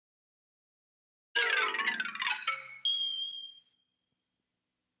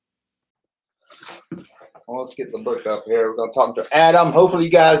Well, let's get the book up here. We're going to talk to Adam. Hopefully,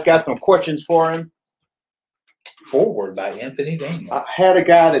 you guys got some questions for him. Forward by Anthony Daniels. I had a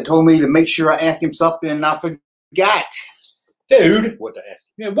guy that told me to make sure I asked him something, and I forgot. Dude. What to ask?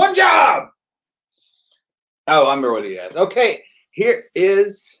 Yeah, one job. Oh, I remember what he asked. Okay, here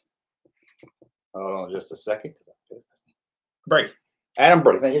is. Hold on just a second. Bray. Adam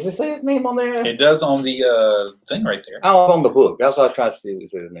Bray. Does it say his name on there? It does on the thing right there. Oh, on the book. That's what I was trying to see if it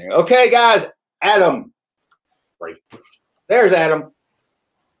says his name. Okay, guys. Adam Bray. There's Adam.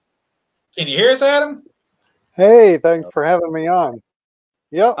 Can you hear us, Adam? Hey, thanks for having me on.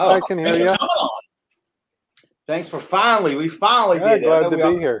 Yep, I can hear you. Thanks for we finally did it. Glad to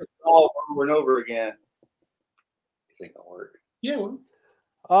be here. All over and over again. You think it'll work? Yeah. Well.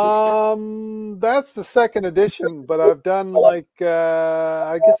 That's the second edition, but I've done like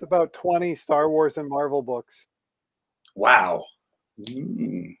I guess about 20 Star Wars and Marvel books. Wow.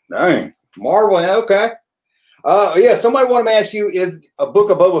 Dang. Marvel, okay. Yeah, somebody wanted to ask you, is a book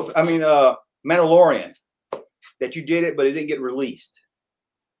of Mandalorian, that you did it, but it didn't get released?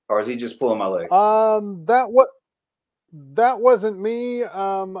 Or is he just pulling my leg? That wasn't me.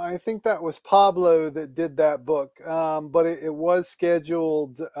 I think that was Pablo that did that book. But it was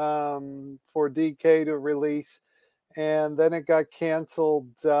scheduled for DK to release, and then it got canceled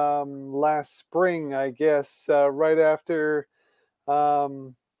last spring, I guess, right after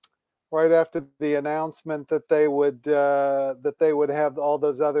the announcement that they would have all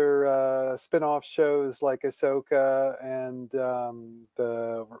those other spin-off shows like Ahsoka and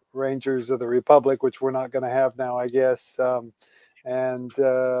the Rangers of the Republic, which we're not going to have now, I guess. And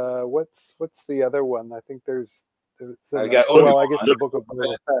what's the other one? I think I guess the Book of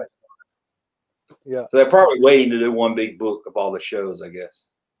Boba Fett. Yeah. So they're probably waiting to do one big book of all the shows, I guess.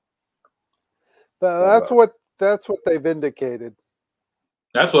 That's what they've indicated.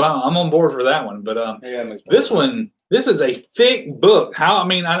 That's what I'm on board for that one. But this is a thick book.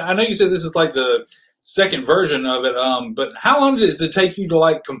 I know you said this is like the second version of it. But how long does it take you to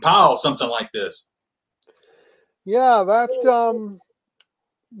like compile something like this? Yeah,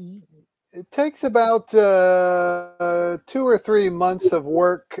 it takes about 2 or 3 months of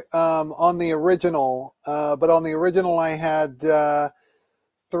work on the original. But on the original, I had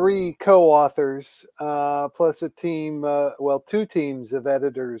 3 co-authors plus a team, 2 teams of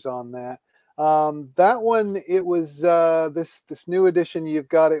editors on that. That one, it was this new edition you've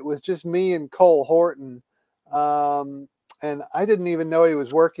got. It was just me and Cole Horton, and I didn't even know he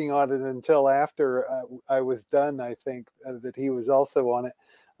was working on it until after I was done. I think that he was also on it.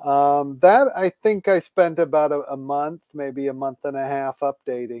 That I think I spent about a month, maybe a month and a half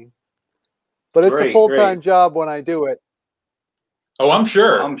updating. But it's a full-time job when I do it. Oh, I'm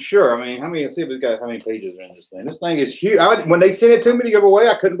sure. I'm sure. I mean, let's see if it's got how many pages are in this thing. This thing is huge. When they sent it to me to give away,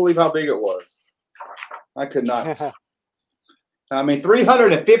 I couldn't believe how big it was. I could not. I mean,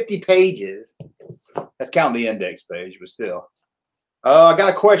 350 pages. That's counting the index page, but still. I got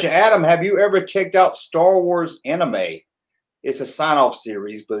a question. Adam, have you ever checked out Star Wars Anime? It's a sign-off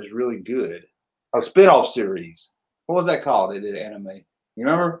series, but it's really good. A spin-off series. What was that called? They did anime. You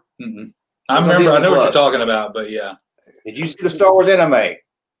remember? Mm-hmm. I remember. I know what you're talking about, but yeah. Did you see the Star Wars anime?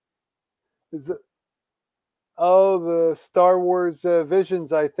 The Star Wars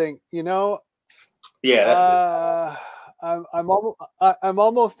Visions, I think. Yeah, that's it. I'm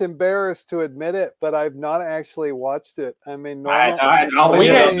almost embarrassed to admit it, but I've not actually watched it. I mean,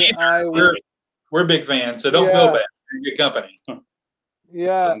 we're big fans, so don't feel bad. You're good company.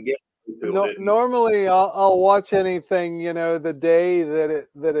 Yeah. Normally, I'll watch anything the day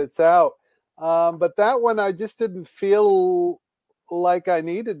that it's out. But that one I just didn't feel like I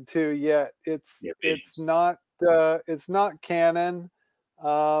needed to yet. It's not canon.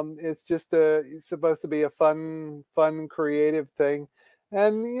 It's just it's supposed to be a fun creative thing.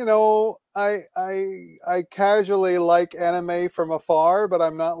 And I casually like anime from afar, but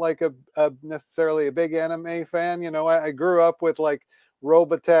I'm not like a necessarily a big anime fan. I grew up with like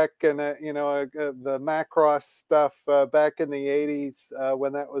Robotech and the Macross stuff back in the 80s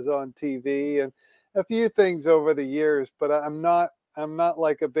when that was on TV, and a few things over the years, but I'm not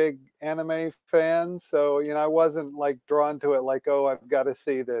like a big anime fan, so I wasn't like drawn to it like, oh, I've got to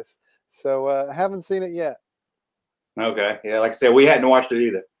see this. So I haven't seen it yet. Okay, yeah, like I said, we hadn't watched it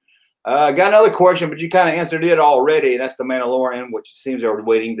either. Got another question, but you kind of answered it already, and that's The Mandalorian, which seems they're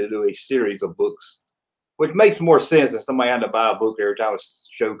waiting to do a series of books. Which makes more sense than somebody having to buy a book every time a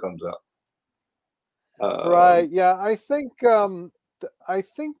show comes up. Right. Yeah. I think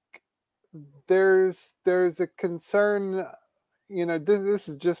there's a concern. This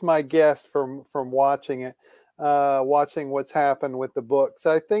is just my guess from watching it, watching what's happened with the books.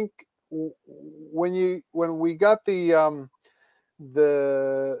 I think when we got the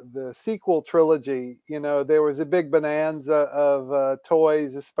sequel trilogy, you know, there was a big bonanza of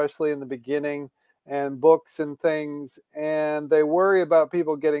toys, especially in the beginning, and books and things, and they worry about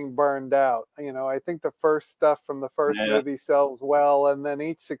people getting burned out. You know, I think the first stuff from the first movie sells well, and then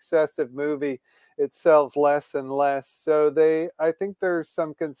each successive movie it sells less and less. So I think there's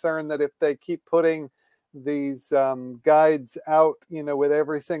some concern that if they keep putting these guides out, you know, with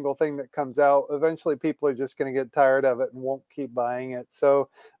every single thing that comes out, eventually people are just going to get tired of it and won't keep buying it. So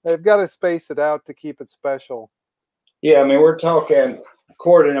they've got to space it out to keep it special. Yeah, I mean, we're talking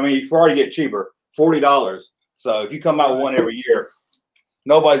according. I mean, you can already get cheaper, $40. So if you come out one every year,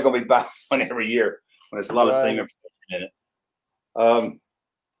 nobody's going to be buying one every year when there's a lot of same information in it.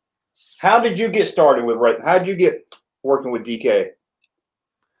 How did you get started with writing? How did you get working with DK?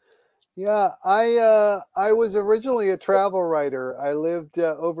 Yeah, I was originally a travel writer. I lived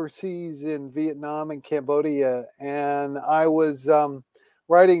overseas in Vietnam and Cambodia, and I was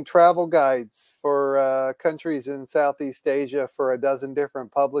writing travel guides for countries in Southeast Asia for a dozen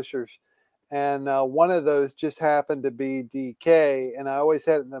different publishers. And one of those just happened to be DK, and I always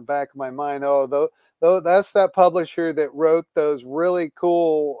had it in the back of my mind, oh, that's that publisher that wrote those really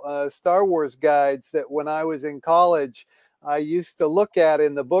cool Star Wars guides that when I was in college, I used to look at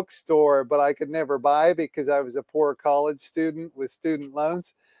in the bookstore, but I could never buy because I was a poor college student with student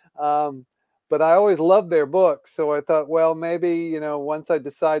loans. But I always loved their books. So I thought, well, maybe, you know, once I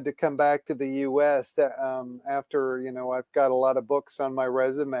decide to come back to the US after, you know, I've got a lot of books on my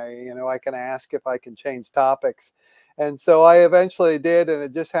resume, you know, I can ask if I can change topics. And so I eventually did. And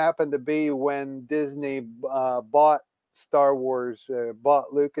it just happened to be when Disney bought Star Wars,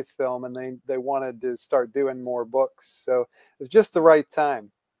 bought Lucasfilm, and they wanted to start doing more books. So it was just the right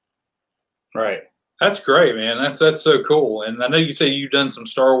time. Right. That's great, man. That's so cool. And I know you say you've done some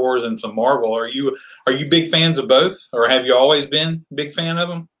Star Wars and some Marvel. Are you big fans of both, or have you always been a big fan of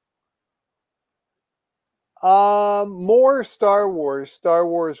them? More Star Wars. Star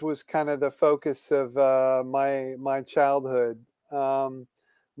Wars was kind of the focus of my childhood.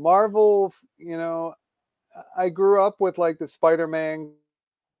 Marvel, you know, I grew up with like the Spider-Man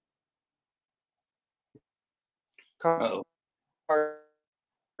Uh-oh.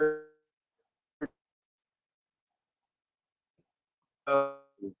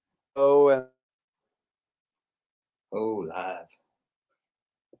 And live.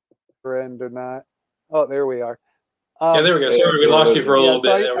 Or not. Oh, there we are. Yeah, there we go. Sorry, we lost you for a little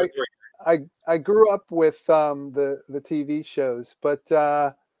bit. I grew up with the TV shows, but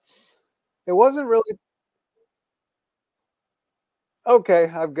it wasn't really. Okay,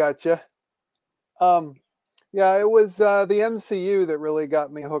 I've got you. Yeah, it was the MCU that really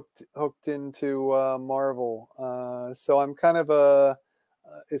got me hooked into Marvel. So I'm kind of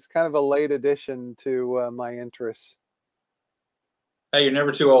it's kind of a late addition to my interests. Hey, you're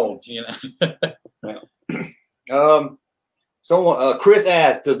never too old, you know. So Chris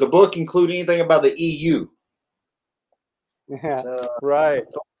asked, does the book include anything about the EU? Yeah, right.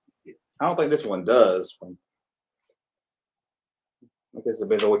 I don't think this one does. I guess it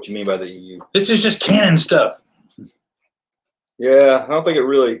depends on what you mean by the EU. This is just canon stuff. Yeah, I don't think it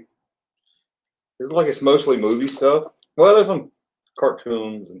really. It's like it's mostly movie stuff. Well, there's some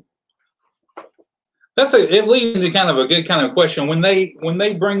cartoons and. It leads into kind of a good kind of question. When they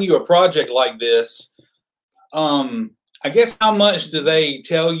bring you a project like this, I guess how much do they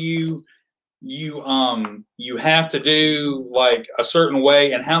tell you you have to do like a certain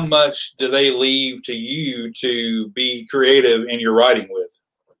way, and how much do they leave to you to be creative in your writing with?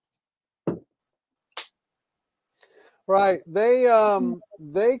 Right. They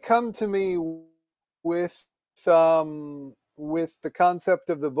come to me with the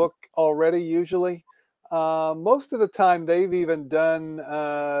concept of the book already usually. Most of the time they've even done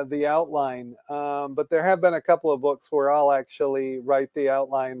the outline, but there have been a couple of books where I'll actually write the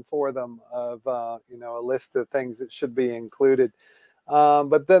outline for them of you know, a list of things that should be included.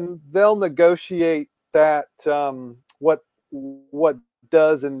 But then they'll negotiate that what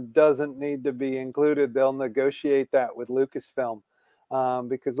does and doesn't need to be included. They'll negotiate that with Lucasfilm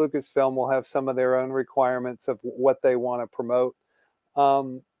because Lucasfilm will have some of their own requirements of what they want to promote,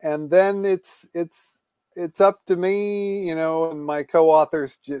 and then it's up to me, you know, and my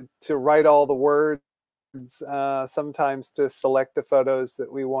co-authors to write all the words, sometimes to select the photos that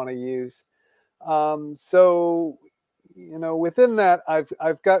we want to use. So, you know, within that,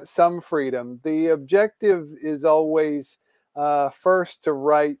 I've got some freedom. The objective is always first to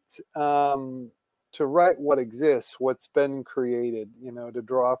write what exists, what's been created, you know, to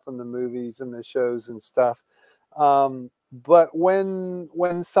draw from the movies and the shows and stuff. but when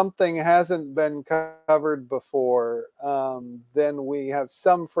something hasn't been covered before, then we have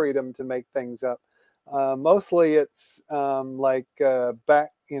some freedom to make things up. Mostly it's like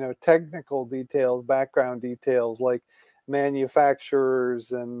technical details, background details, like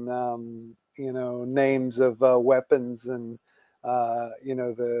manufacturers and names of weapons and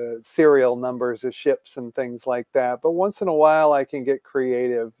the serial numbers of ships and things like that. But once in a while I can get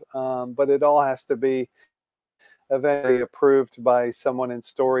creative, but it all has to be eventually approved by someone in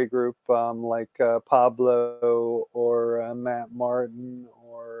Story Group, like Pablo or Matt Martin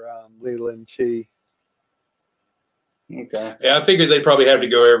or Leland Chi. Okay. Yeah, I figured they probably have to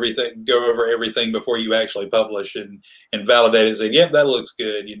go over everything before you actually publish and validate it and say, yep, that looks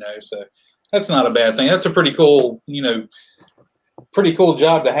good, so that's not a bad thing. That's a pretty cool, pretty cool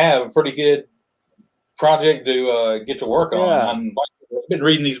job to have, a pretty good project to get to work on. I've been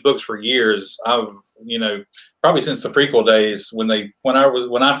reading these books for years. I've, probably since the prequel days when I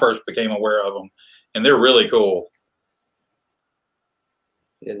first became aware of them, and they're really cool.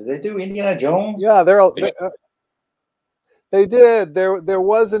 Yeah, did they do Indiana Jones? Yeah, they did. There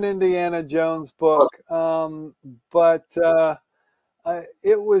was an Indiana Jones book, but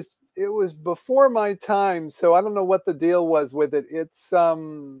it was before my time, so I don't know what the deal was with it. It's a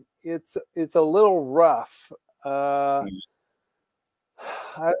little rough.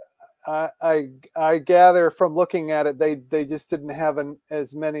 I gather from looking at it, they just didn't have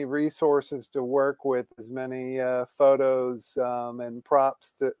as many resources to work with, as many photos and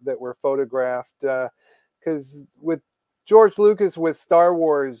props that were photographed. Because with George Lucas with Star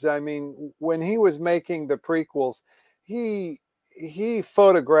Wars, I mean, when he was making the prequels, he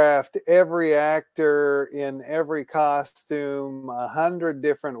photographed every actor in every costume 100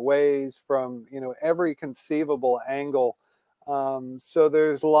 different ways from every conceivable angle. So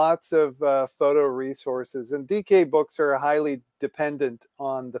there's lots of photo resources, and DK books are highly dependent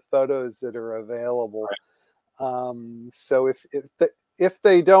on the photos that are available. So if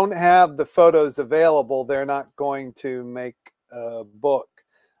they don't have the photos available, they're not going to make a book.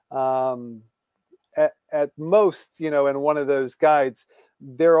 At most, in one of those guides,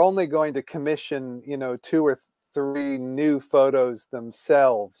 they're only going to commission 2 or 3 new photos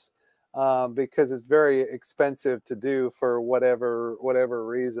themselves. Because it's very expensive to do for whatever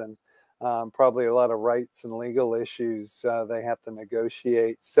reason. Probably a lot of rights and legal issues they have to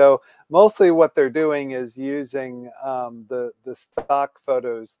negotiate. So mostly what they're doing is using the stock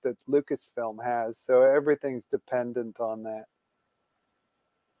photos that Lucasfilm has. So everything's dependent on that.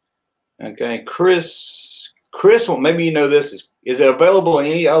 Okay, Chris, well, maybe you know this. Is it available in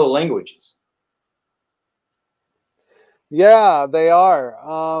any other languages? Yeah, they are.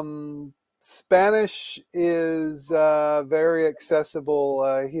 Spanish is very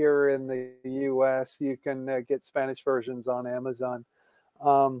accessible here in the U.S. You can get Spanish versions on Amazon.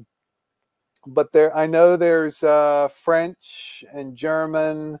 But I know there's French and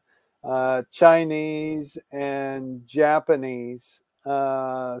German, Chinese and Japanese.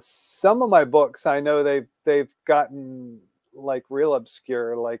 Some of my books, I know they've gotten like real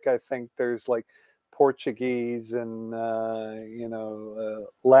obscure. Like I think there's like Portuguese and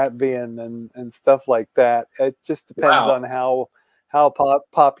Latvian and stuff like that. It just depends on how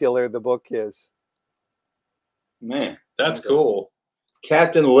popular the book is. Man, that's cool.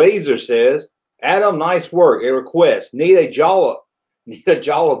 Captain Laser says, Adam, nice work. A request. Need a Jawa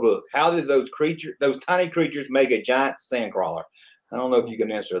book. How did those tiny creatures make a giant sandcrawler? I don't know if you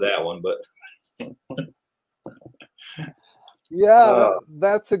can answer that one, but yeah,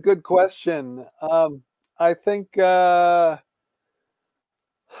 that's a good question. I think at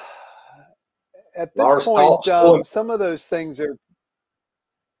this point, some of those things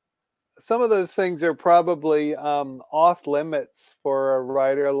are probably off limits for a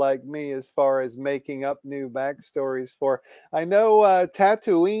writer like me as far as making up new backstories for. I know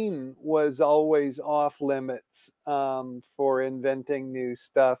Tatooine was always off limits for inventing new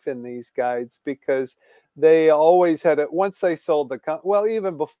stuff in these guides, because they always had it once they sold the company. Well,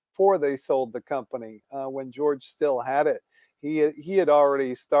 even before they sold the company, when George still had it, he had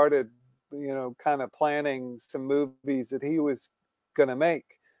already started, kind of planning some movies that he was going to make.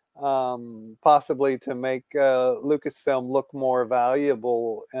 Possibly to make Lucasfilm look more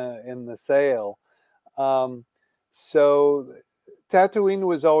valuable in the sale. So Tatooine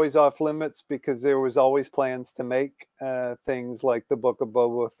was always off limits because there was always plans to make things like the Book of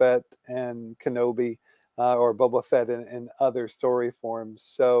Boba Fett and Kenobi, or Boba Fett in other story forms.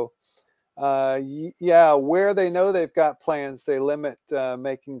 So yeah, where they know they've got plans, they limit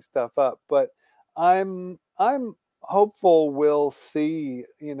making stuff up. But I'm hopeful we'll see,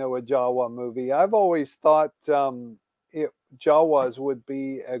 a Jawa movie. I've always thought Jawas would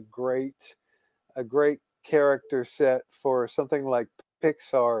be a great character set for something like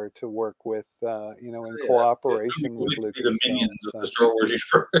Pixar to work with, you know, in cooperation with Lucasfilm. The minions of the Star Wars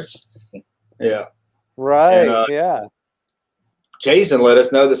universe. Yeah. Right. And, yeah. Jason let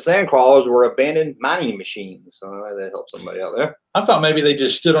us know the sandcrawlers were abandoned mining machines. So that helped somebody out there. I thought maybe they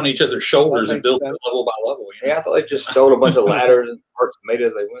just stood on each other's shoulders and built it level by level. You know? Yeah, I thought they just stole a bunch of ladders and parts and made it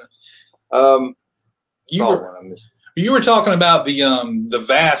as they went. You were talking about the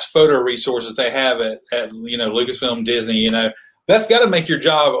vast photo resources they have at you know, Lucasfilm, Disney. You know, that's got to make your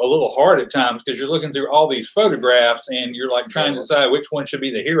job a little hard at times because you're looking through all these photographs and you're like trying to decide which one should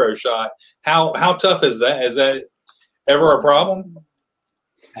be the hero shot. How tough is that? Is that ever a problem?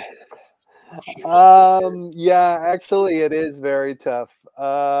 Yeah, actually it is very tough.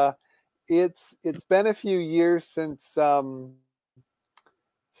 It's been a few years since I've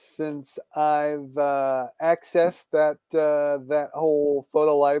accessed that whole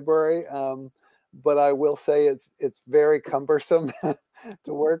photo library, but I will say it's very cumbersome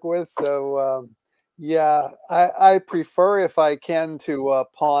to work with. So yeah, I prefer, if I can, to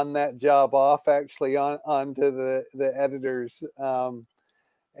pawn that job off actually onto the editors, and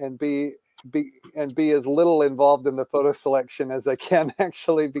be as little involved in the photo selection as I can,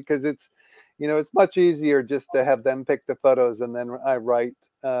 actually, because it's, you know, it's much easier just to have them pick the photos and then I write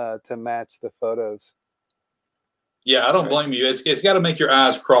to match the photos. Yeah, I don't blame you. It's got to make your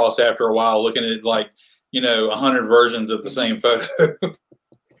eyes cross after a while looking at, like, you know, 100 versions of the same photo.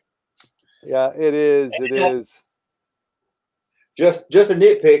 Yeah, it is. It is. Just a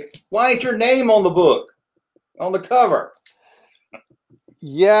nitpick. Why ain't your name on the book, on the cover?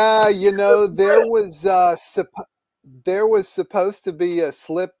 Yeah, you know, there was supposed to be a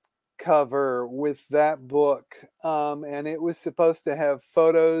slip cover with that book, and it was supposed to have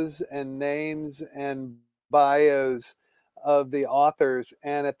photos and names and bios of the authors,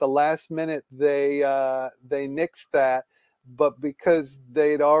 and at the last minute they nixed that. But because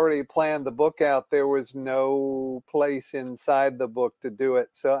they'd already planned the book out, there was no place inside the book to do it.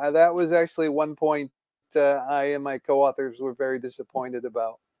 So that was actually one point I and my co-authors were very disappointed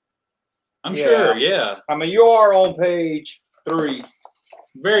about. I'm sure, yeah. I mean, you are on page 3.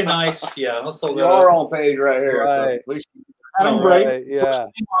 Very nice, yeah. Let's hold you are on page right here. Right. So at least Adam Bray, right, yeah.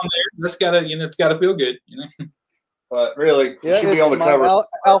 On there. That's gotta, you know, it's gotta feel good, you know. But really, yeah, you should be on the cover.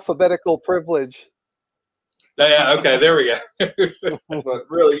 Alphabetical privilege. Yeah, okay, there we go. But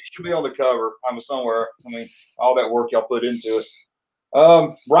really, you should be on the cover. I'm somewhere. I mean, all that work y'all put into it.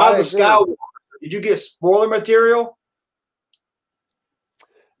 Rise of Skywalker. Did you get spoiler material?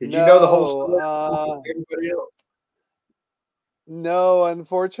 Did you know the whole story? Everybody else? No,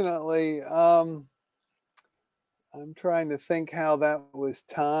 unfortunately. I'm trying to think how that was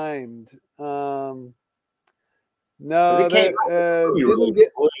timed. No,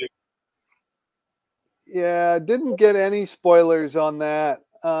 didn't get any spoilers on that.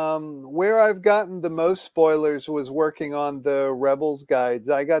 Where I've gotten the most spoilers was working on the Rebels guides.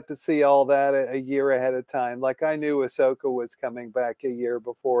 I got to see all that a year ahead of time. Like, I knew Ahsoka was coming back a year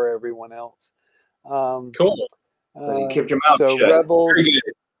before everyone else. Cool. So you kept your mouth shut. Rebels,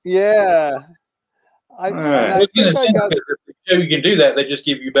 yeah. You can do that. They just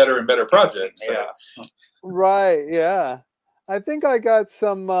give you better and better projects. So. Yeah. Right. Yeah. I think I got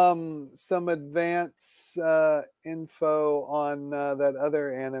some advance info on that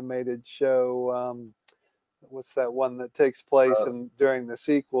other animated show. What's that one that takes place during the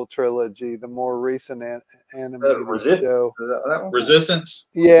sequel trilogy, the more recent animated show? Is that one? Resistance?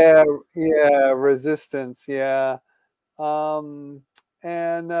 Yeah, Resistance, yeah. And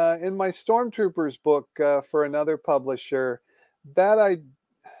in my Stormtroopers book for another publisher, that I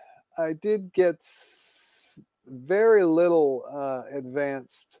did get very little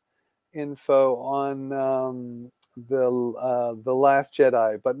advanced info on the Last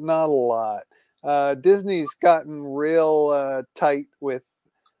Jedi, but not a lot. Disney's gotten real tight with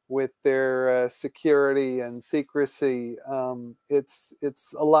their security and secrecy. It's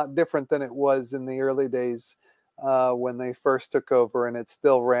a lot different than it was in the early days when they first took over, and it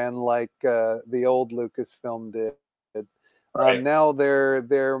still ran like the old Lucasfilm did. Right. Now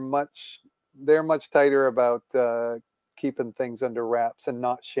they're much tighter about keeping things under wraps and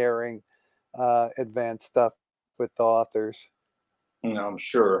not sharing advanced stuff with the authors. No, I'm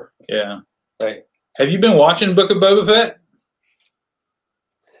sure. Yeah. Right. Have you been watching Book of Boba Fett?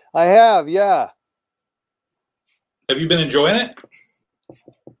 I have, yeah. Have you been enjoying it?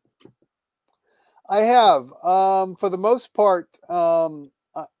 I have. For the most part,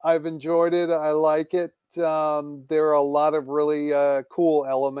 I've enjoyed it. I like it. there are a lot of really cool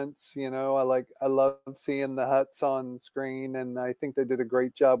elements. You know, I love seeing the Hutts on screen, and I think they did a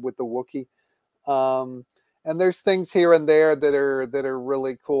great job with the Wookiee. And there's things here and there that are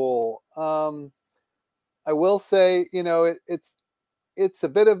really cool. I will say, you know, it's a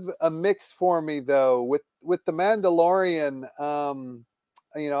bit of a mix for me though. With the Mandalorian,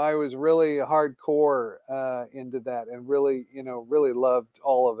 you know, I was really hardcore into that, and really, you know, really loved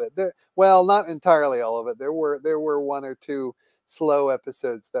all of it. Well, not entirely all of it. There were one or two slow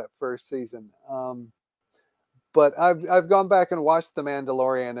episodes that first season. But I've gone back and watched The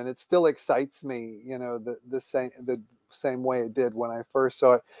Mandalorian, and it still excites me, you know, the same way it did when I first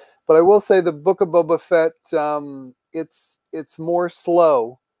saw it. But I will say the Book of Boba Fett, it's more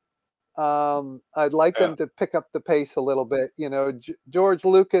slow. I'd like them to pick up the pace a little bit. You know, George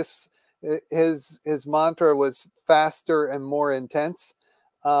Lucas, his mantra was faster and more intense,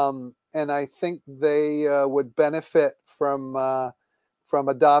 and I think they would benefit from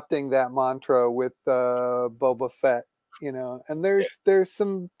adopting that mantra with Boba Fett, you know. And there's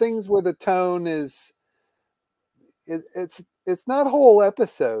some things where the tone is it's not whole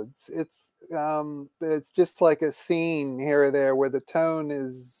episodes. It's just like a scene here or there where the tone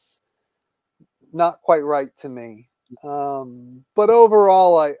is not quite right to me. But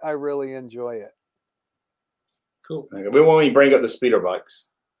overall, I really enjoy it. Cool. We won't even bring up the speeder bikes.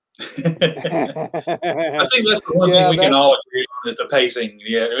 I think that's the one thing we can all agree on is the pacing.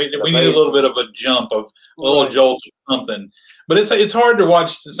 Yeah, we need a little bit of a jump, of a little jolt of something. But it's hard to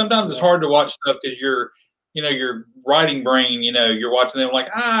watch. Sometimes it's hard to watch stuff because your writing brain, you know, you're watching them like,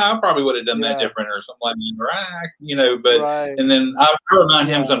 I probably would have done that different or something like that, or you know. But and then I remind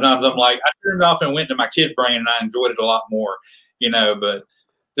him sometimes. I'm like, I turned it off and went to my kid brain, and I enjoyed it a lot more, you know. But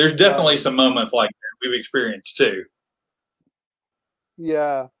there's definitely some moments like that we've experienced too.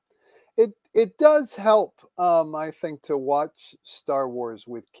 Yeah. It does help, I think, to watch Star Wars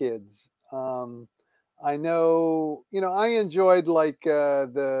with kids. I know, you know, I enjoyed like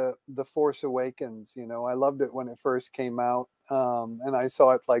the Force Awakens. You know, I loved it when it first came out, and I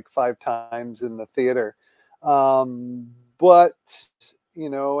saw it like 5 times in the theater. But you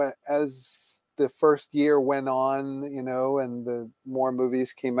know, as the first year went on, you know, and the more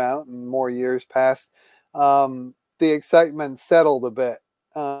movies came out and more years passed, the excitement settled a bit.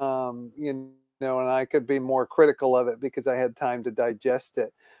 You know, and I could be more critical of it because I had time to digest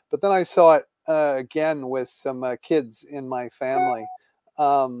it. But then I saw it again with some kids in my family,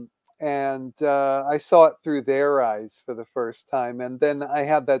 and I saw it through their eyes for the first time, and then I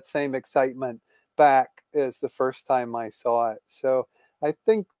had that same excitement back as the first time I saw it. So I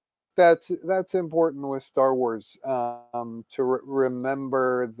think that's important with Star Wars, to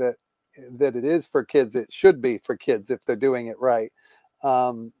remember that it is for kids. It should be for kids if they're doing it right.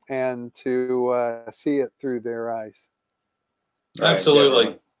 And to see it through their eyes.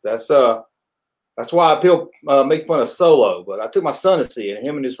 Absolutely. That's why I make fun of Solo, but I took my son to see it, and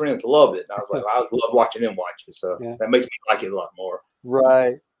him and his friends loved it. And I was like, I love watching them watch it, so that makes me like it a lot more.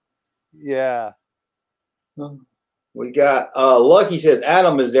 Right. Yeah. We got Lucky says,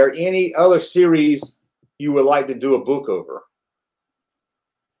 Adam, is there any other series you would like to do a book over?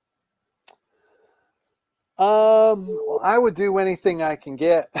 I would do anything I can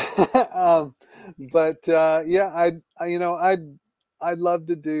get. But yeah, I'd love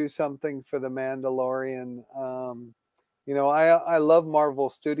to do something for the Mandalorian. You know, I love Marvel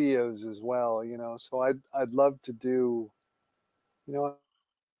Studios as well, you know, so I'd love to do, you know,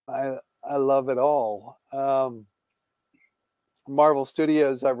 I love it all. Marvel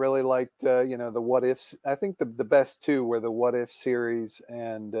Studios, I really liked, you know, the What Ifs. I think the best two were the What If series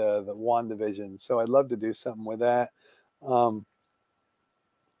and the WandaVision. So I'd love to do something with that.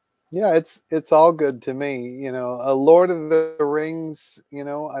 Yeah, it's all good to me. You know, a Lord of the Rings, you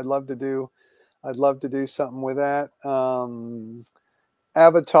know, I'd love to do something with that.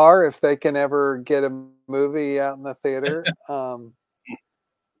 Avatar, if they can ever get a movie out in the theater.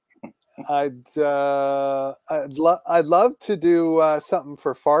 I'd love to do something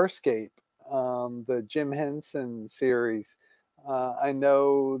for Farscape, the Jim Henson series. I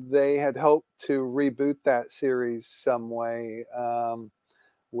know they had hoped to reboot that series some way,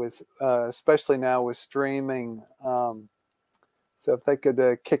 with especially now with streaming. So if they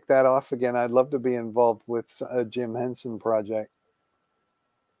could kick that off again, I'd love to be involved with a Jim Henson project.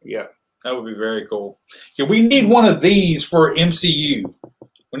 Yeah, that would be very cool. Yeah, we need one of these for MCU.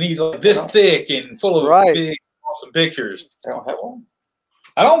 We need like this thick and full of big, awesome pictures. They don't have one.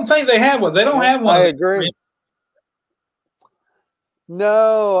 I don't think they have one. They don't have one. I agree.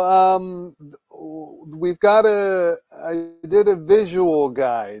 No, we've got a did a visual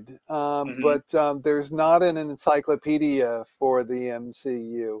guide, but there's not an encyclopedia for the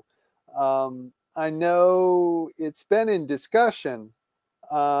MCU. I know it's been in discussion.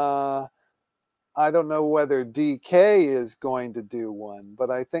 I don't know whether DK is going to do one, but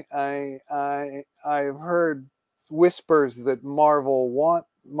I think I've heard whispers that Marvel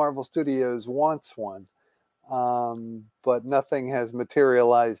Studios wants one, but nothing has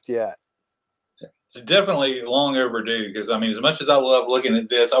materialized yet. It's definitely long overdue, because I mean, as much as I love looking at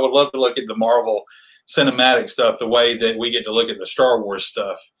this, I would love to look at the Marvel cinematic stuff the way that we get to look at the Star Wars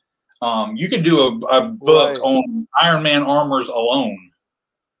stuff. You could do a book on Iron Man armors alone.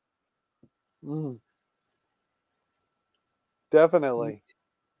 Definitely.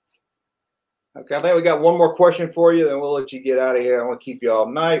 Okay, I think we got one more question for you, then we'll let you get out of here. I want to keep you all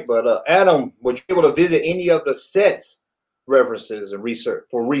night. But Adam, would you be able to visit any of the sets references and research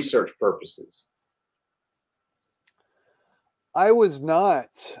for research purposes? I was not,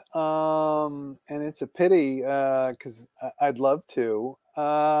 and it's a pity because I'd love to.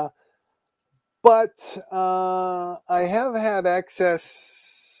 But I have had access.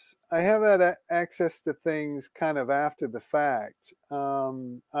 I have had access to things kind of after the fact.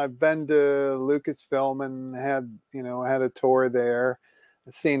 I've been to Lucasfilm and had a tour there.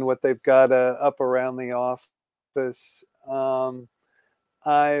 I've seen what they've got up around the office. Of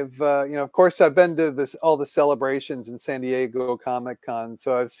course, I've been to all the celebrations in San Diego Comic-Con,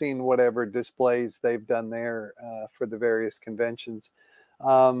 so I've seen whatever displays they've done there for the various conventions.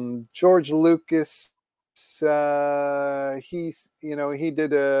 George Lucas, he's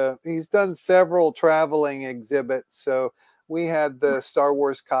done several traveling exhibits. So we had the Star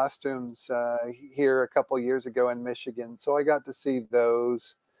Wars costumes here a couple years ago in Michigan, so I got to see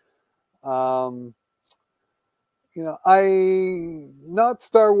those. Not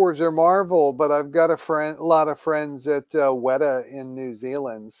Star Wars or Marvel, but I've got a lot of friends at Weta in New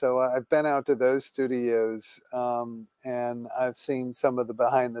Zealand. So I've been out to those studios, and I've seen some of the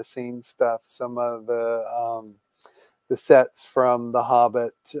behind the scenes stuff, some of the sets from The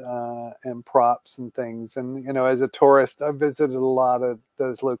Hobbit, and props and things. And, as a tourist, I've visited a lot of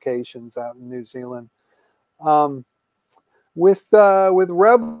those locations out in New Zealand. With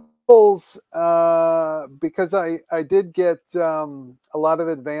Rebels, because I did get a lot of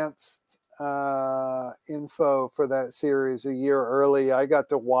advanced info for that series a year early. I got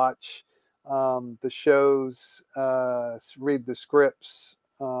to watch the shows, read the scripts,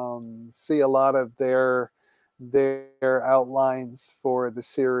 see a lot of their outlines for the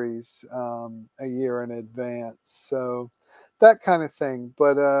series a year in advance. So that kind of thing,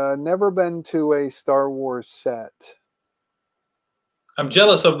 but never been to a Star Wars set. I'm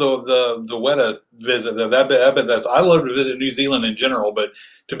jealous of the Weta visit. I bet I love to visit New Zealand in general, but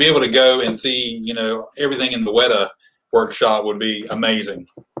to be able to go and see, everything in the Weta workshop would be amazing.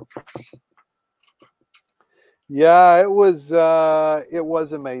 Yeah, it was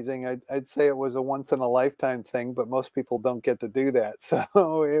amazing. I'd say it was a once in a lifetime thing, but most people don't get to do that. So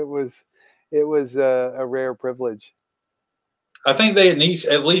it was a rare privilege. I think they at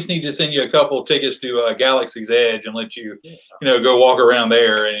least need to send you a couple tickets to Galaxy's Edge and let you, go walk around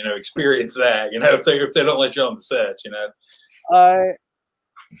there and experience that. If they don't let you on the sets,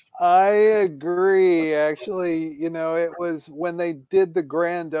 I agree. Actually, it was when they did the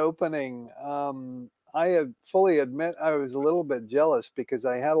grand opening. I fully admit I was a little bit jealous because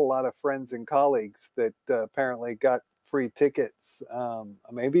I had a lot of friends and colleagues that apparently got free tickets.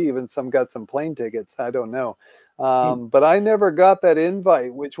 Maybe even some got some plane tickets. I don't know. But I never got that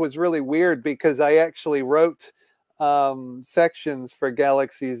invite, which was really weird because I actually wrote sections for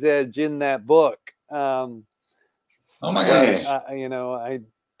Galaxy's Edge in that book. Oh my gosh! I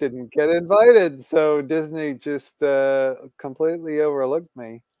didn't get invited, so Disney just completely overlooked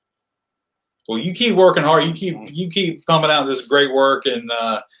me. Well, you keep working hard. You keep pumping out this great work, and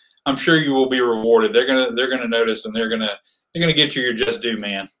I'm sure you will be rewarded. They're gonna notice, and they're gonna get you your just due,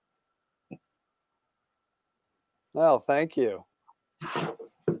 man. Well, thank you.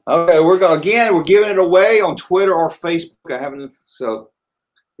 Okay, we're giving it away on Twitter or Facebook. So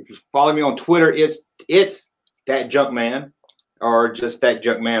if you follow me on Twitter, it's That Junkman, or just That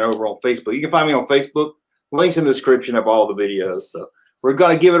Junkman over on Facebook. You can find me on Facebook. Links in the description of all the videos. So we're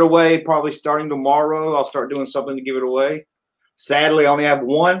gonna give it away probably starting tomorrow. I'll start doing something to give it away. Sadly, I only have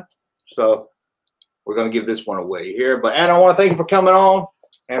one, so we're gonna give this one away here. But Adam, I want to thank you for coming on,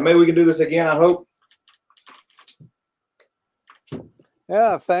 and maybe we can do this again. I hope.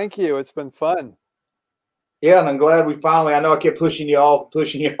 Yeah, thank you. It's been fun. Yeah, and I'm glad we finally, I know I kept pushing you off,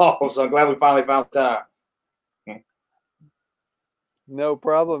 so I'm glad we finally found time. No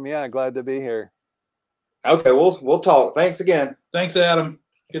problem. Yeah, glad to be here. Okay, we'll talk. Thanks again. Thanks, Adam.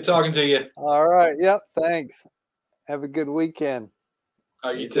 Good talking to you. All right. Yep. Thanks. Have a good weekend.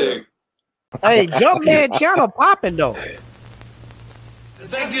 Oh, you too. Hey, Junkman channel popping though.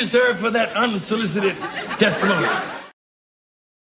 Thank you, sir, for that unsolicited testimony.